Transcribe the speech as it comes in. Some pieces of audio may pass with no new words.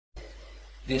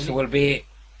This will be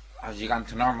a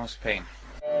gigantonormous pain.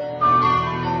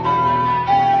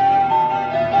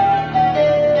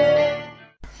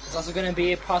 It's also going to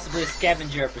be possibly a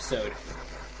Scavenger episode.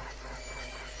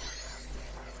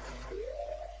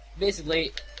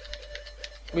 Basically,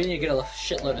 we need to get a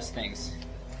shitload of things.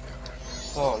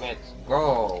 So let's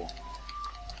go.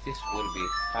 This will be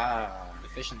fun. The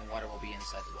fish in the water will be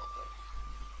inside the well.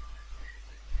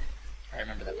 I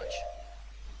remember that much.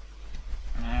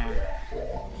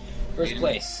 First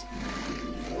place.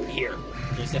 Here.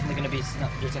 There's definitely gonna be stuff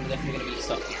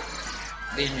here.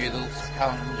 Didn't you do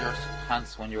scavenger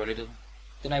hunts when you were little?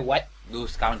 Did I what? Do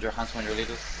scavenger hunts when you were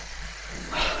little?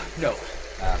 No.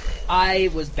 I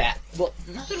was bad. Well,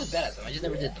 not that I was bad at them. I just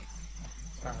never did them.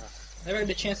 Never had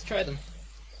a chance to try them.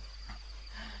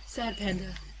 Sad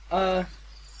panda.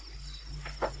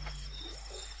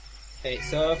 Okay,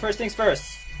 so first things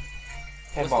first.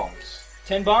 10 bombs.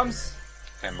 10 bombs?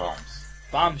 10 bombs.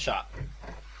 Bomb shop.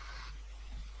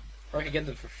 Or I could get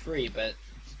them for free, but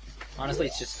honestly,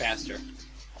 it's just faster.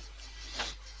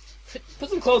 Put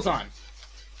some clothes on.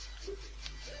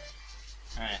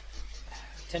 Alright.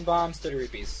 10 bombs, 30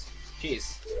 rupees.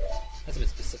 Jeez. That's a bit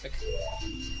specific.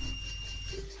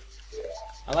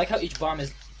 I like how each bomb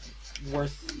is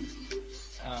worth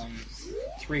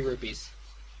 3 rupees.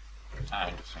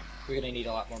 Interesting. We're gonna need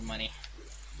a lot more money.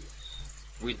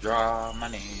 Withdraw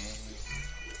money.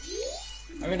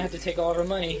 I'm gonna have to take all of our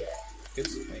money.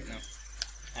 Oops, wait, no.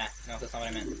 No, that's not what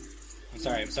I meant. I'm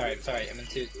sorry. I meant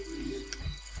to...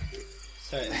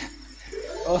 Sorry.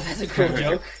 Oh, that's a cool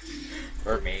joke.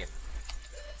 For me.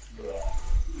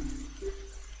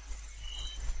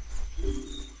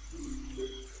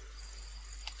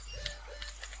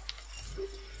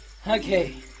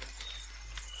 Okay.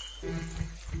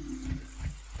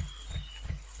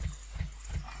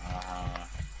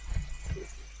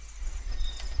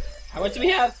 How much do we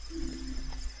have?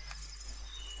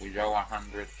 We draw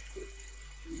 100.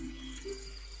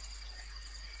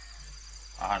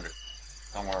 100.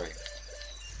 Don't worry.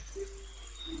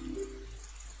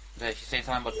 Did she say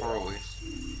something about 4 rupees?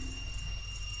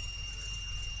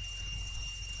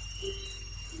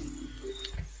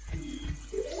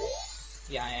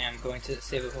 Yeah, I am going to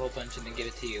save a whole bunch and then give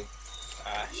it to you.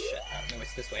 Shit. No,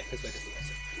 it's this way. This way.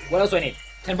 What else do I need?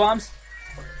 10 bombs?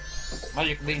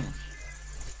 Magic beans.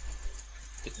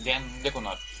 Then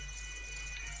coconut.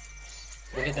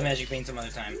 We'll get the magic bean some other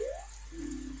time.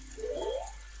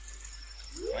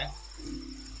 What?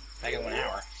 I got 1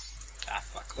 hour.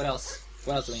 Fuck. What else?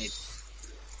 What else do we need?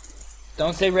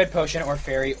 Don't say red potion or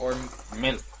fairy or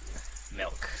Milk.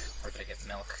 milk. Where can I get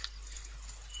milk?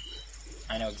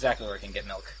 I know exactly where I can get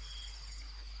milk.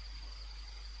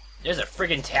 There's a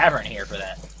friggin' tavern here for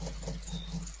that.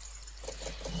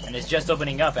 And it's just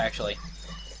opening up, actually.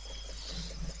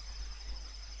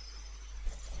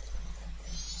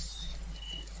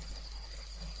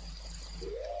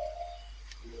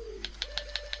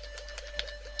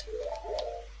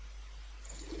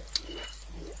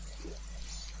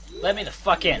 Let me the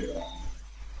fuck in.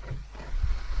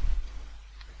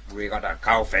 We got a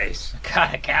cow face.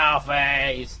 Got a cow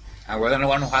face. And we're the only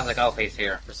one who has a cow face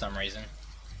here. For some reason.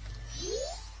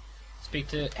 Speak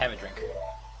to... have a drink.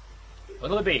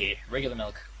 What'll it be? Regular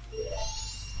milk.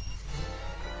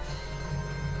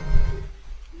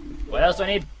 What else do I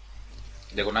need?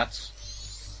 The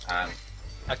nuts. And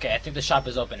Okay, I think the shop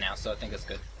is open now, so I think that's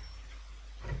good.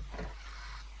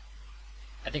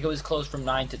 I think it was closed from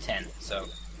 9 to 10, so...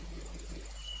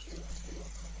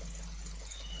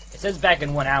 It says back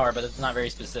in 1 hour, but it's not very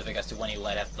specific as to when he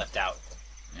left out.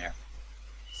 yeah,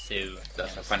 So...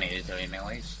 that's a funny detail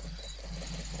anyways.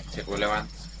 It's irrelevant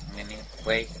in any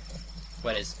way.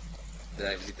 What is?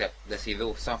 Does he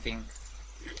do something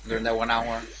during that 1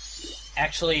 hour?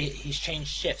 Actually, he's changed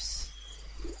shifts.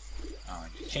 Oh,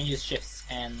 Changes shifts,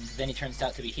 and then he turns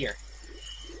out to be here.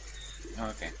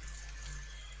 okay.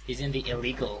 He's in the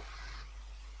illegal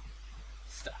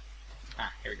stuff.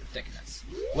 Here we go, decadence.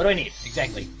 What do I need,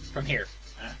 exactly, from here?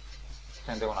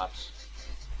 10 donuts.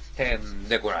 10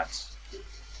 decorats.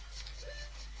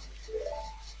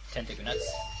 10 thick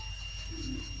nuts.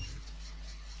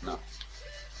 No.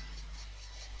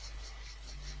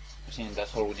 I think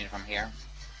that's all we need from here.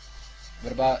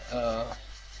 What about,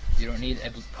 you don't need a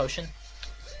blue potion?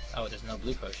 Oh, there's no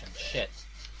blue potion. Shit.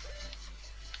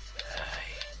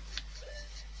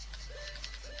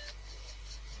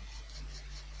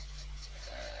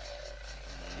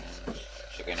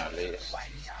 Chicken at least. Why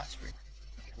need hot spring?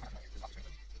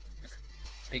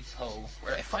 Big Poe.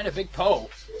 Where did I find a Big Poe?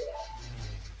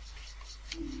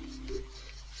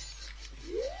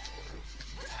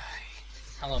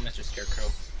 Hello, Mr. Scarecrow.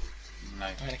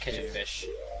 Nice. I'm gonna catch a fish.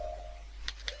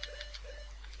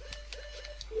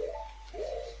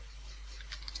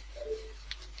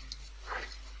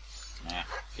 Yeah,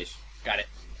 fish. Got it.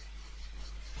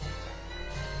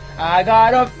 I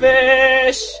got a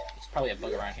fish! There's probably a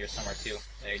bug around here somewhere too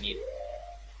that I need.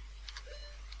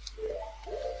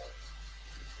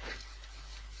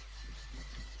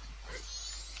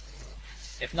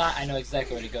 If not, I know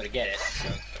exactly where to go to get it, so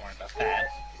don't worry about that.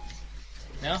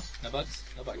 No? No bugs?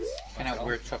 No bugs. Kind of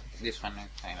weird chop. This one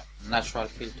kind of natural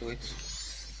feel to it.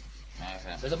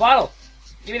 There's a bottle!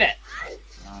 Give me that!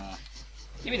 Uh,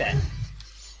 Give me that!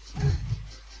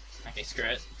 Okay, screw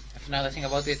it. Another thing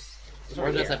about it,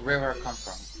 where does that river come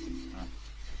from?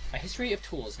 A history of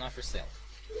tools, not for sale.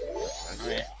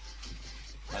 Okay.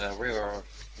 The river,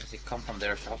 does it come from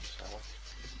their shops or what?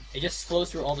 It just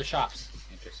flows through all the shops.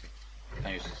 Interesting.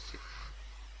 Can you see?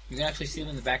 You can actually see them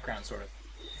in the background, sort of.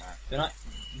 Alright. They're not.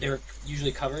 They're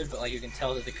usually covered, but like you can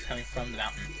tell that they're coming from the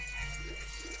mountain.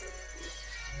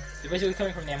 They're basically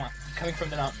coming from the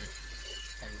mountain.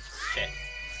 And shit.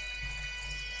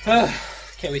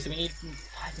 Okay, wait. So we need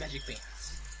 5 magic beans.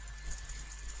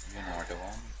 You know where to go.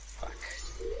 Fuck.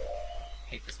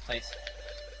 Hate this place.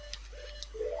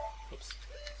 Oops.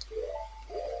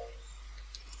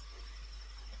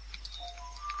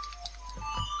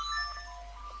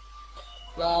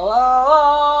 La la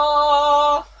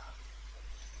la.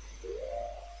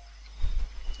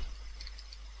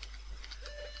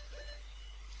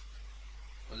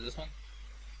 What is this one?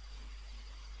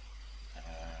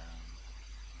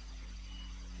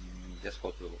 Just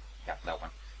go to that one.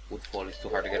 Woodfall is too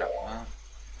hard to get out.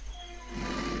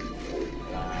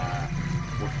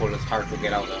 Woodfall is hard to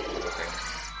get out of. Okay.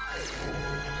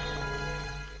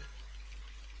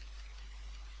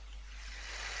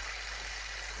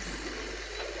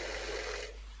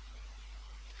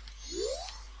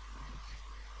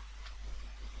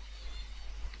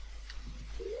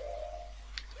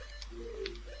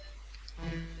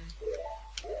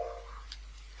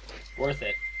 Worth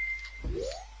it.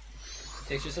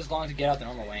 Takes just as long to get out the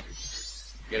normal way.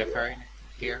 Get a ferry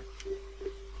here.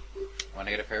 Want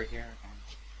to get a ferry here?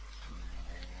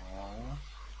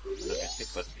 Not it,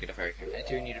 but get a ferry here. I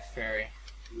do need a ferry.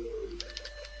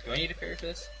 Do I need a ferry for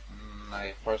this?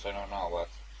 First I don't know, but...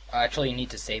 Actually, you need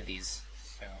to save these.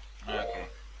 So Okay.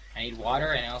 I need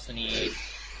water, and I also need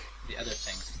the other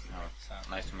thing. Oh, So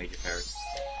nice to meet you, ferry.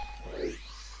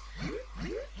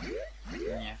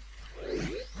 Yeah.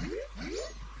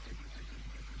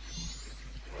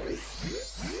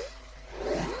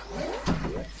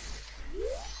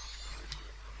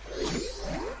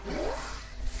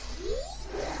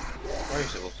 Where are you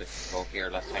supposed to go here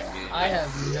last time? You didn't I know.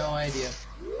 have no idea.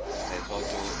 They told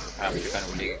you perhaps you can't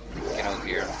really get out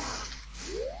here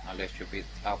unless you beat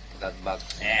up that bug.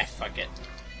 Fuck it.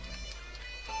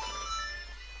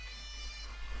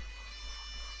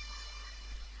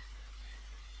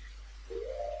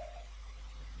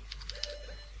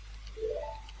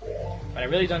 But I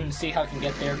really don't see how I can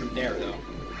get there from there, though.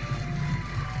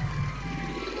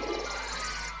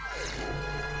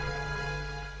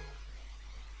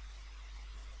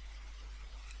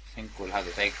 I think we'll have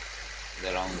to take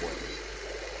the long way.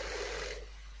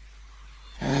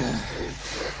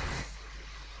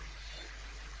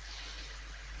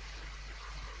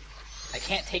 I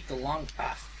can't take the long...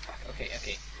 Ah, fuck. Okay,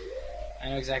 okay. I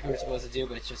know exactly what we're supposed to do,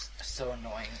 but it's just so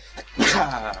annoying.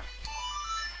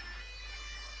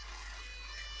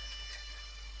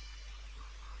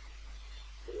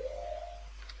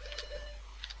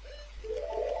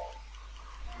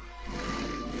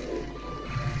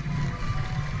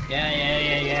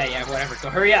 Yeah, whatever. So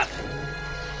hurry up!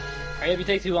 Hurry up, you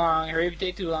take too long. Hurry up, you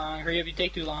take too long. Hurry up, you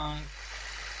take too long.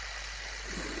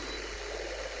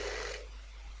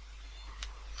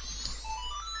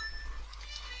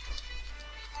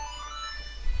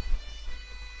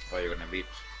 What are you gonna beat?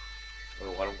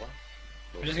 What?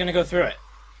 We're just gonna go through it.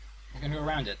 We're gonna go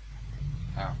around it.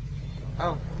 Oh.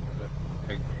 Oh.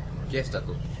 I guess that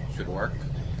should work.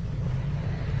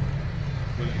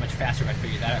 Would have been much faster if I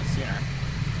figured that out sooner.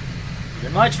 Would have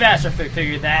been much faster if I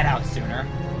figured that out sooner.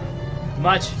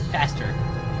 Much faster.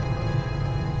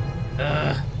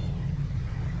 Ugh.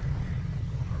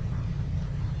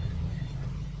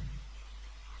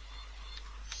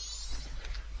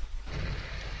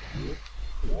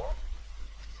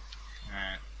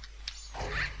 Alright.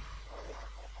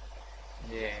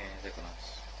 Yeah, they're gonna.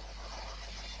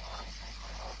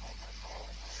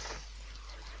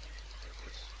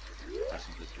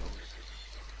 Passing the doors.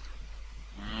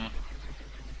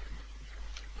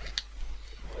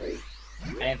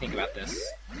 I didn't think about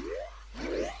this.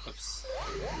 Oops.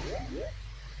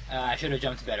 I should have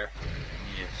jumped better.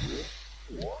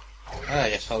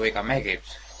 Just so we can make it.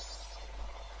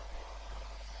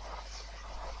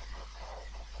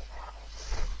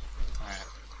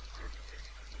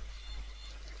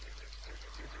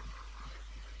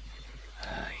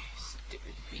 Alright.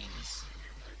 Stupid beans.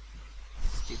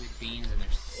 Stupid beans and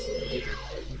their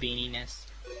stupid beaniness.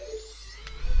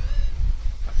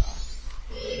 Fuck off.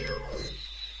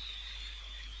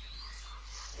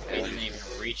 I didn't even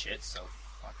reach it, so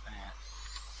fuck that.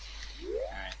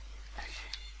 Alright.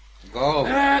 Go!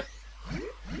 I'm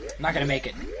not gonna make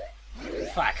it.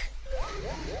 Fuck.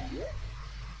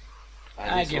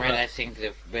 I give up. I think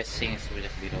the best thing is to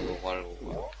just below the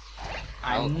wall.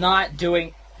 I'm not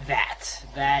doing that.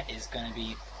 That is gonna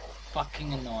be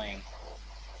fucking annoying.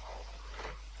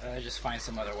 Just find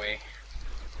some other way.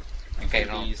 Okay,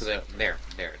 no, to the, there.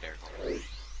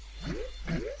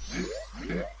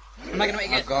 I'm not gonna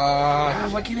make it. Oh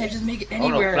god! Why can't I just make it Oh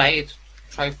anywhere? no, fly it.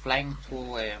 Try flying to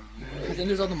But then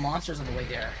there's all the monsters on the way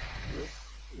there.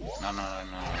 No.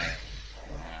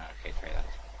 Okay, try that.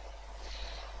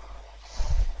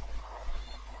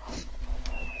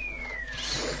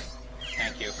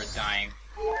 Thank you for dying.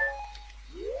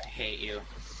 I hate you.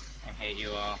 I hate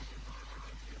you all.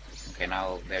 Okay,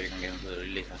 now there you can get into the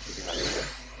relationship.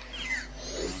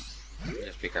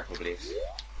 Just be careful, please.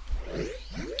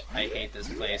 I hate this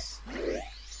place.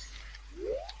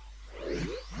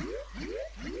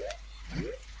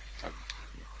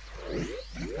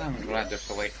 I'm glad there's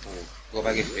a way to go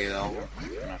back if you know,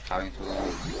 not having to do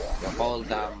the whole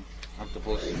damn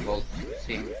octopus boat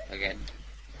thing again.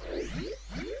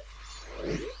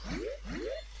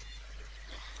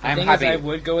 I'm The thing happy. is, I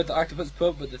would go with the octopus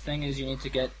boat, but the thing is, you need to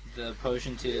get the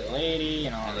potion to the lady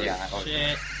and all this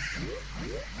shit.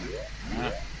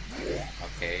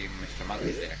 Okay, Mr.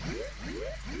 Monkey's there.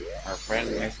 Our friend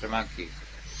Mr. Monkey.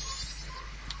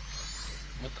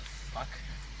 What the fuck?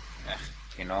 Ugh.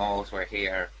 He knows we're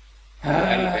here. Help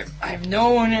him. I've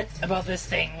known about this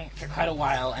thing for quite a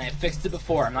while, and I fixed it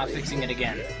before. I'm not fixing it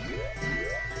again.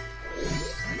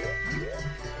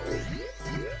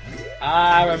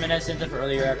 Reminiscent of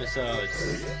earlier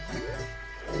episodes.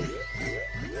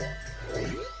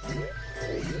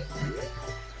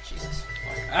 Jesus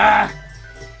fuck.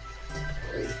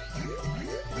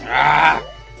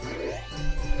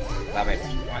 Damn it.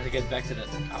 I wanted to get back to the...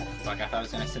 Oh, fuck. I thought I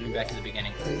was going to send me back to the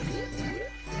beginning.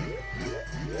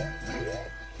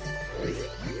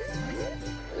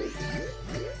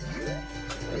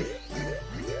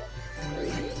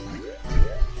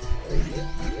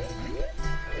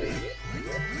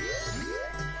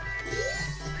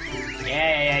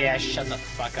 Yeah. Shut the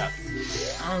fuck up.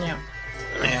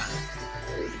 Yeah.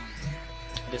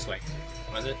 This way.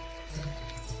 Was it?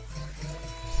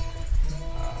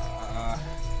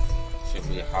 Should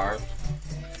be hard.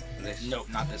 This. Nope,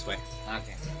 not this way.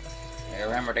 Okay. Hey,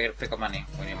 remember to pick up money.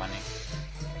 We need money.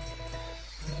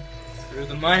 Through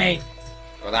the money!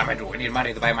 Oh damn it, we need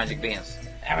money to buy magic beans.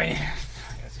 I mean,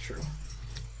 that's true.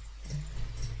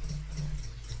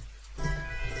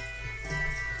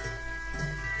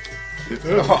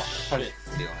 Oh, Shit.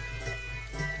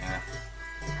 Yeah.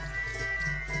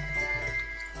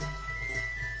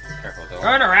 Careful though.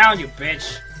 Turn around, you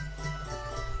bitch!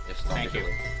 Just don't Thank do you.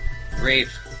 it. Great.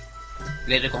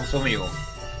 Let it consume you.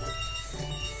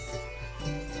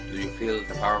 Do you feel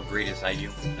the power of greed inside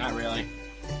you? Not really.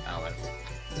 Oh, well.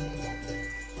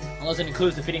 Unless it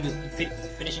includes the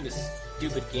finishing this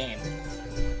stupid game.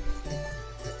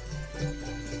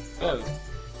 Oh.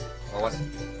 What was it?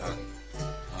 Oh,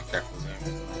 careful there.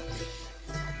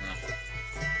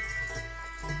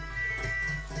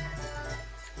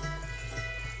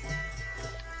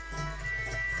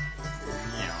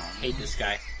 Hate this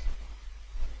guy.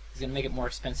 He's gonna make it more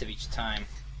expensive each time.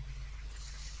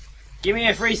 Give me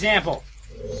a free sample!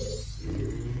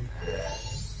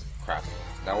 Crap.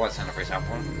 That wasn't a free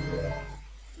sample.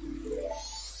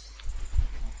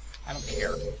 I don't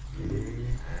care.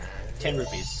 10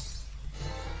 rupees.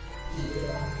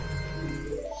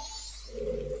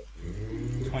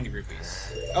 20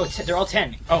 rupees. Oh, they're all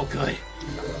 10. Oh, good.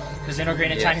 Because in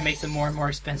Ocarina of Time, he makes them more and more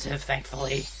expensive,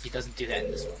 thankfully. He doesn't do that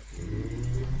in this one.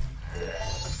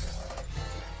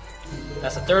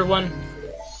 That's the third one.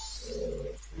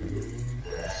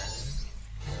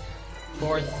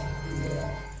 Fourth.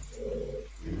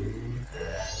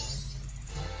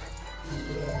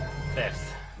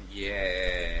 Fifth.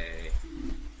 Yay.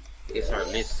 Is our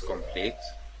list complete?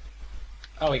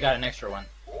 Oh, we got an extra one.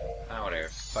 Oh, there.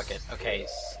 Fuck it. Okay.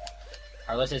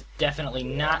 Our list is definitely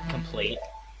not complete.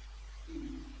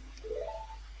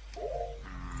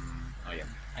 Oh, yeah.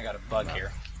 I got a bug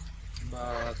here.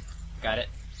 Bug. Got it.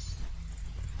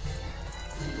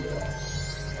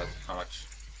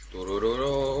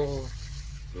 Do-do-do-do.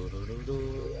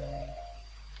 Do-do-do-do.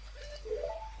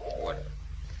 Water.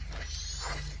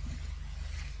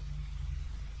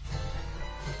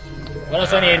 What else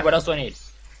do I need? What else do I need?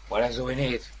 What else do we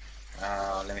need?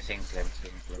 Let me think.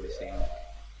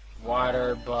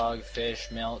 Water, bug, fish,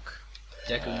 milk,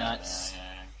 Deku nuts.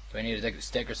 Do I need a Deku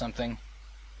stick or something?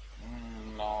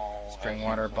 No. Spring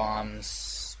water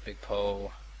bombs, Big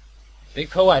Po. Big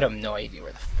Po, I have no idea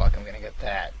where the fuck I'm gonna get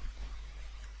that.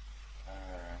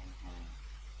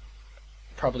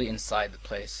 Probably inside the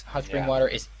place. Hot spring water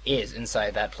is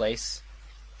inside that place.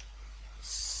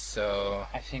 So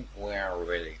I think where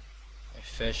really?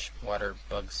 Fish, water,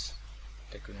 bugs,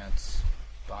 Deku nuts,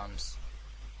 bombs,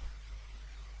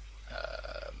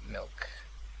 milk,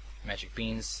 magic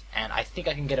beans, and I think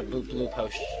I can get a blue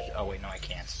potion. Oh wait, no, I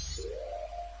can't.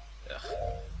 Ugh.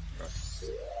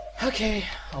 Okay,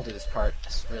 I'll do this part.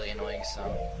 It's really annoying, so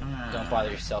don't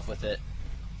bother yourself with it.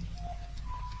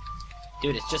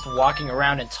 Dude, it's just walking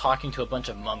around and talking to a bunch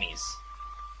of mummies.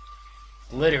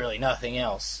 Literally nothing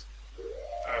else.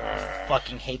 I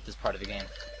fucking hate this part of the game.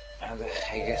 And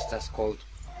I guess that's called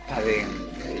padding.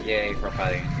 Yay for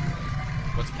padding.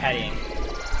 What's padding?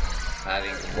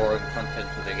 Adding more content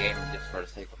to the game just for the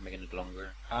sake of making it longer.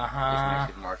 This makes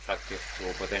it more attractive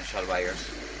to potential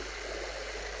buyers.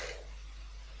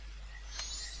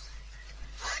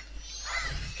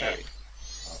 Okay.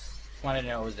 Wanted to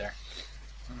know what was there.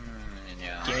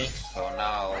 Yeah. Gimme. So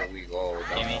now we go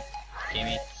down.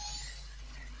 Gimme.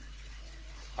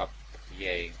 Up.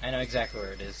 Yay. I know exactly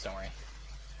where it is, don't worry.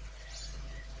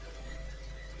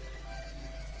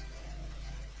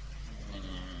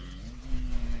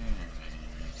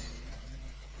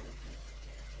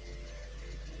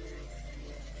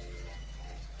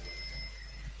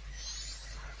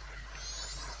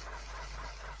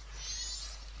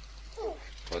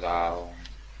 Go down.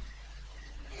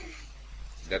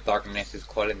 The darkness is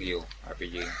calling you,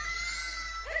 RPG.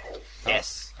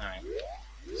 Yes. Alright.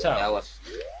 So. That was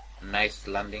a nice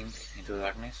landing into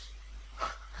darkness.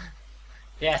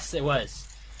 Yes, it was.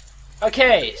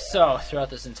 Okay, so throughout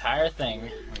this entire thing,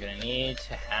 I'm gonna need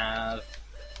to have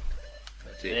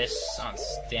this on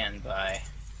standby.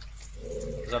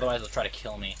 Because otherwise they'll try to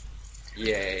kill me.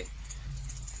 Yay.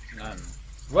 None.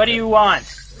 What do you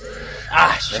want?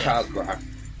 Ah, shit.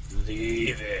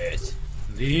 Leave it.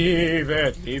 Leave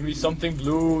it. Leave me something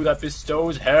blue that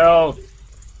bestows health.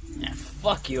 Yeah,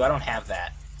 fuck you, I don't have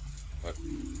that. What?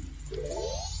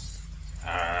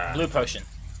 Blue potion.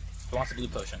 Who wants a blue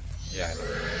potion? Yeah, I know.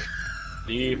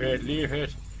 Leave it. Leave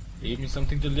it. Leave me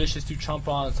something delicious to chomp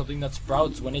on. Something that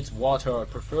sprouts when it's water.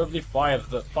 Preferably five of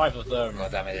them.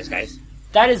 God damn it, this guy's.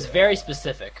 That is very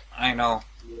specific. I know.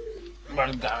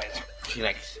 But damn it. She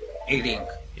likes eating.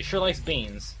 He sure likes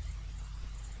beans.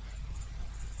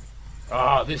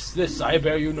 Ah, this I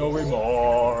bear you no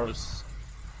remorse.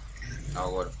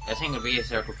 Oh, well, I think it'll be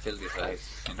easier to kill these guys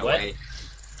in a What? way.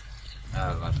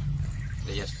 Oh god.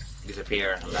 They just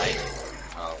disappear and die.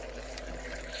 Oh.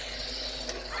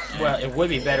 Well, it would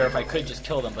be better if I could just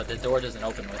kill them, but the door doesn't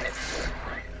open with it.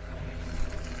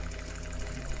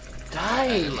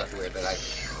 Die! That's weird. Like,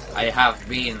 I have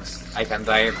beans. I can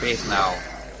die in peace now.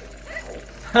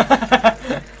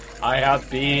 I have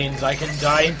beans. I can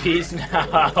die in peace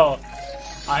now.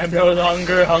 I am no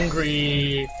longer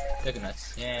hungry. Deku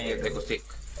nuts. Hey, Yay. Deku Stick.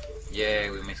 Yay,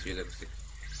 we missed you, Deku Stick.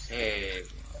 Hey.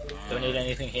 Don't need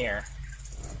anything here.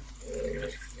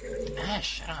 Ah,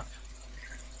 shut up.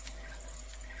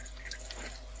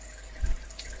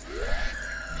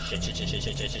 Shit.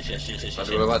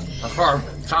 What? Transform!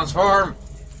 Transform!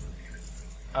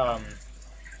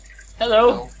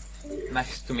 Hello?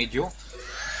 Nice to meet you.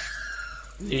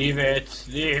 Leave it.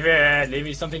 Leave it. Leave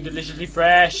me something deliciously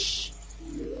fresh.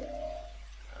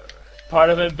 Part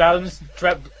of a balanced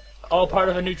all part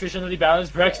of a nutritionally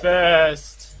balanced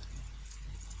breakfast.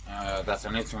 That's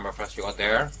a nutrient breakfast you got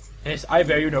there. Yes, I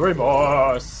bear you no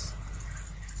remorse.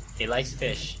 He likes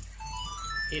fish.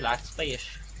 He likes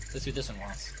fish. Let's see what this one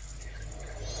wants.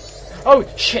 Oh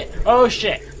shit! Oh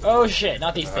shit! Oh shit!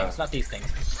 Not these things. Not these things.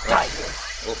 Die!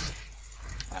 Oof.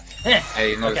 I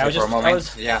didn't notice Okay, it for a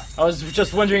moment. I was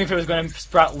just wondering if it was going to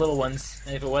sprout little ones,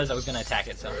 and if it was, I was going to attack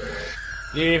it. So.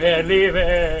 Leave it. Leave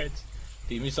it.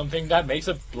 Leave me something that makes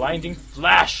a blinding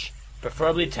flash.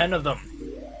 Preferably 10 of them.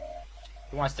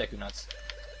 Who wants Deku nuts?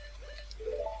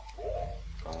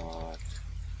 God.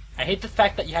 I hate the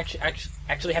fact that you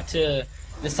actually have to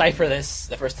decipher this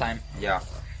the first time. Yeah.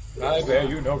 I bear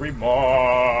you no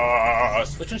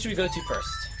remorse. Which one should we go to first?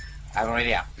 I have no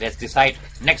idea. Let's decide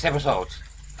next episode.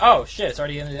 Oh shit! It's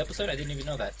already the end of the episode. I didn't even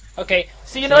know that. Okay,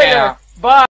 see you Yeah. later. Bye.